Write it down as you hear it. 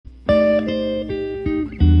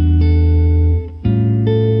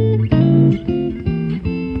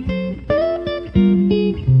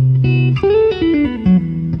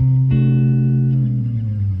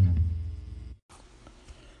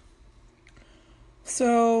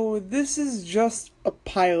So, this is just a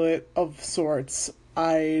pilot of sorts.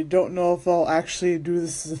 I don't know if I'll actually do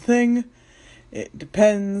this as a thing. It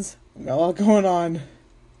depends. I've got a lot going on.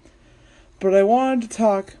 But I wanted to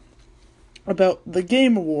talk about the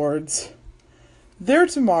Game Awards. They're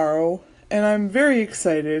tomorrow, and I'm very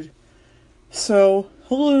excited. So,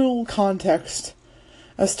 a little context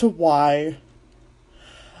as to why.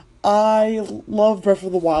 I love Breath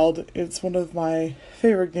of the Wild. It's one of my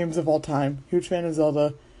favorite games of all time. Huge fan of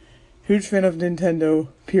Zelda. Huge fan of Nintendo,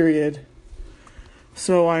 period.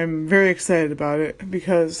 So I'm very excited about it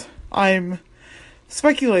because I'm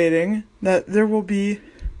speculating that there will be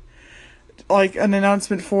like an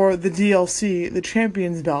announcement for the DLC, the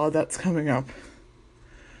Champions Ballad that's coming up.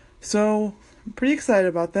 So I'm pretty excited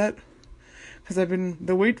about that because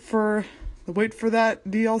the wait for that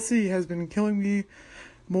DLC has been killing me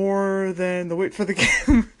more than the wait for the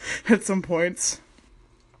game at some points.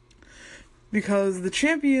 Because the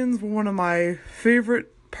champions were one of my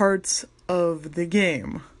favorite parts of the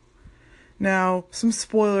game. Now, some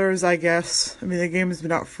spoilers, I guess. I mean, the game has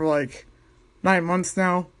been out for like 9 months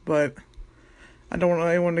now, but I don't want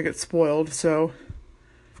anyone to get spoiled, so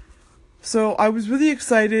I was really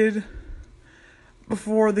excited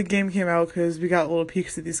before the game came out because we got little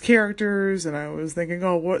peeks at these characters, and I was thinking,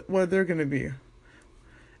 oh, what they're gonna be.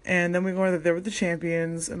 And then we learned that they were the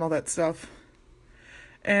champions and all that stuff.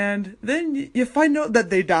 And then you find out that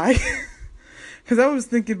they die. Because I was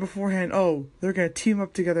thinking beforehand, oh, they're going to team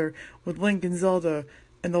up together with Link and Zelda,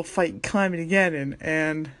 and they'll fight Calamity Ganon.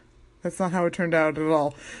 And that's not how it turned out at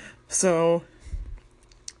all. So,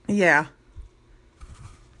 yeah.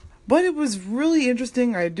 But it was really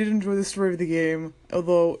interesting. I did enjoy the story of the game,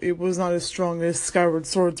 although it was not as strong as Skyward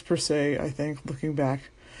Swords per se, I think, looking back.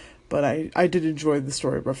 But I did enjoy the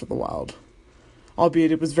story of Breath of the Wild.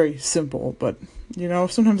 Albeit it was very simple, but,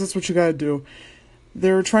 sometimes that's what you gotta do.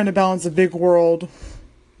 They're trying to balance a big world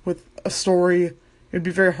with a story. It'd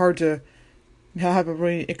be very hard to have a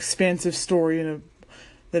really expansive story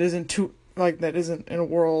that isn't in a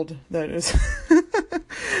world that is...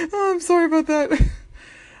 Oh, I'm sorry about that.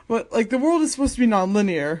 But, the world is supposed to be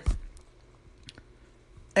non-linear.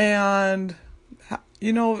 And...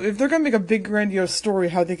 if they're gonna make a big grandiose story,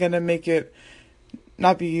 how are they gonna make it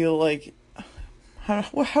not be how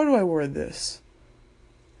do I word this?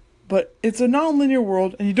 But it's a non-linear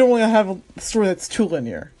world, and you don't want to have a story that's too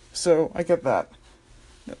linear. So I get that.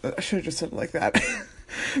 I should have just said it like that.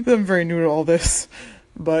 I'm very new to all this,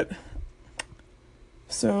 but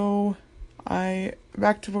so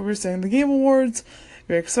back to what we were saying. The Game Awards.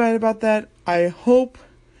 Very excited about that. I hope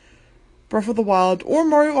Breath of the Wild or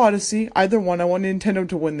Mario Odyssey, either one. I want Nintendo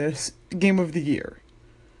to win this Game of the Year.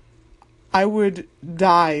 I would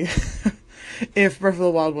die if Breath of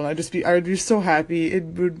the Wild won. I would be so happy. It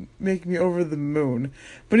would make me over the moon.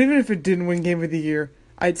 But even if it didn't win Game of the Year,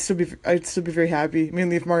 I'd still be very happy.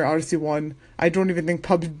 Mainly if Mario Odyssey won. I don't even think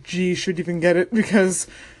PUBG should even get it because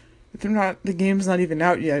the game's not even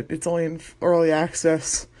out yet. It's only in early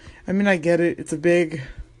access. I mean, I get it. It's a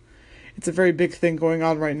very big thing going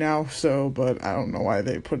on right now, but I don't know why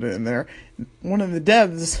they put it in there. One of the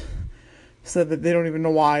devs said that they don't even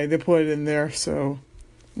know why they put it in there, so,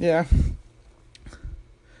 yeah.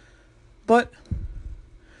 But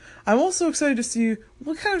I'm also excited to see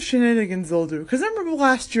what kind of shenanigans they'll do. Because I remember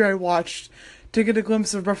last year I watched to get a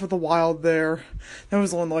glimpse of Breath of the Wild there. That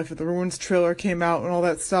was when Life of the Ruins trailer came out and all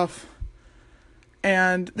that stuff.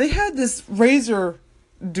 And they had this razor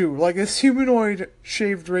dude, this humanoid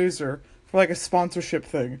shaved razor, for a sponsorship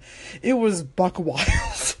thing. It was buck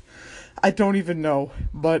wild. I don't even know,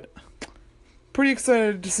 but pretty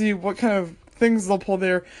excited to see what kind of things they'll pull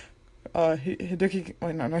there. Hideo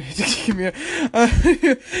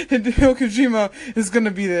Kojima is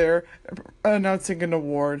gonna be there announcing an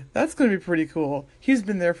award. That's gonna be pretty cool. He's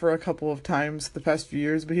been there for a couple of times the past few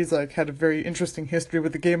years, but he's had a very interesting history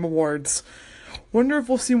with the Game Awards. Wonder if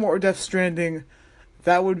we'll see more Death Stranding.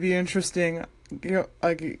 That would be interesting.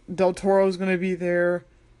 Del Toro's gonna be there.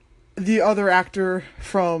 The other actor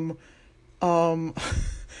from, I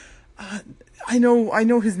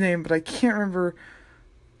know his name, but I can't remember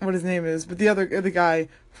what his name is. But the guy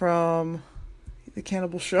from the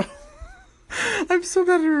Cannibal Show. I'm so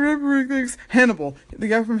bad at remembering things. Hannibal. The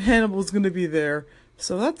guy from Hannibal is gonna be there.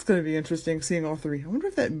 So that's gonna be interesting, seeing all three. I wonder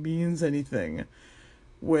if that means anything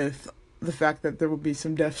with the fact that there will be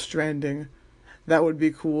some Death Stranding. That would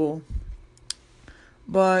be cool.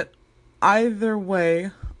 But either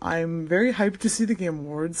way, I'm very hyped to see the Game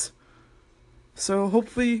Awards. So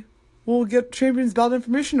hopefully we'll get Champions Ballad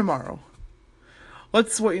information tomorrow.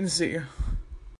 Let's wait and see.